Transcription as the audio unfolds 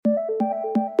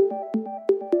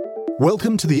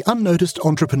Welcome to The Unnoticed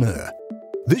Entrepreneur.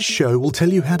 This show will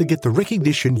tell you how to get the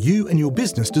recognition you and your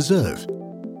business deserve.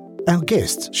 Our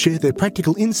guests share their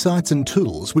practical insights and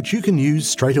tools which you can use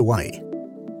straight away.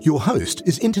 Your host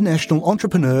is international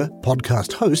entrepreneur,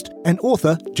 podcast host, and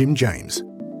author Jim James.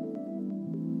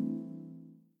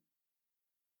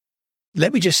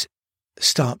 Let me just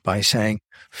start by saying,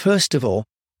 first of all,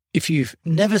 if you've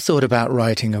never thought about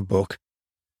writing a book,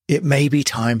 it may be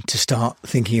time to start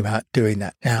thinking about doing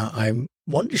that. Now, I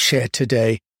want to share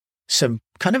today some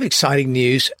kind of exciting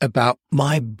news about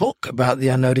my book, about the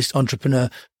Unnoticed Entrepreneur,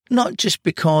 not just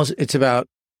because it's about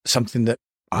something that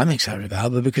I'm excited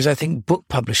about, but because I think book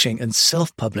publishing and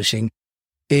self-publishing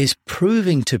is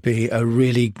proving to be a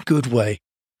really good way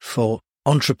for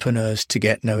entrepreneurs to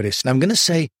get noticed. And I'm going to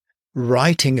say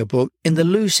writing a book in the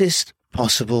loosest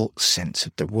possible sense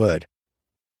of the word.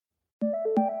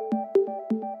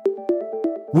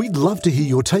 We'd love to hear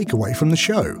your takeaway from the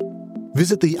show.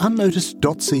 Visit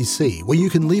theunnoticed.cc where you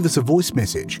can leave us a voice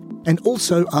message and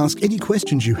also ask any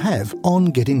questions you have on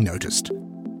getting noticed.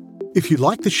 If you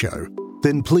like the show,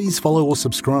 then please follow or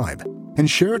subscribe and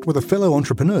share it with a fellow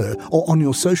entrepreneur or on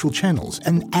your social channels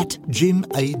and at Jim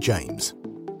A. James.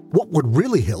 What would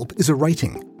really help is a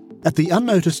rating. At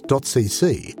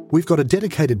theunnoticed.cc, we've got a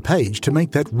dedicated page to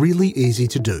make that really easy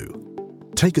to do.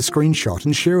 Take a screenshot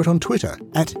and share it on Twitter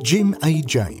at Jim A.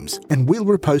 James, and we'll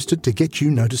repost it to get you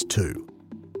noticed too.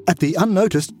 At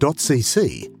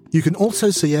theunnoticed.cc, you can also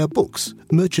see our books,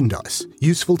 merchandise,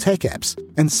 useful tech apps,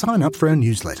 and sign up for our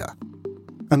newsletter.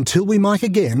 Until we mic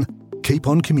again, keep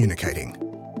on communicating.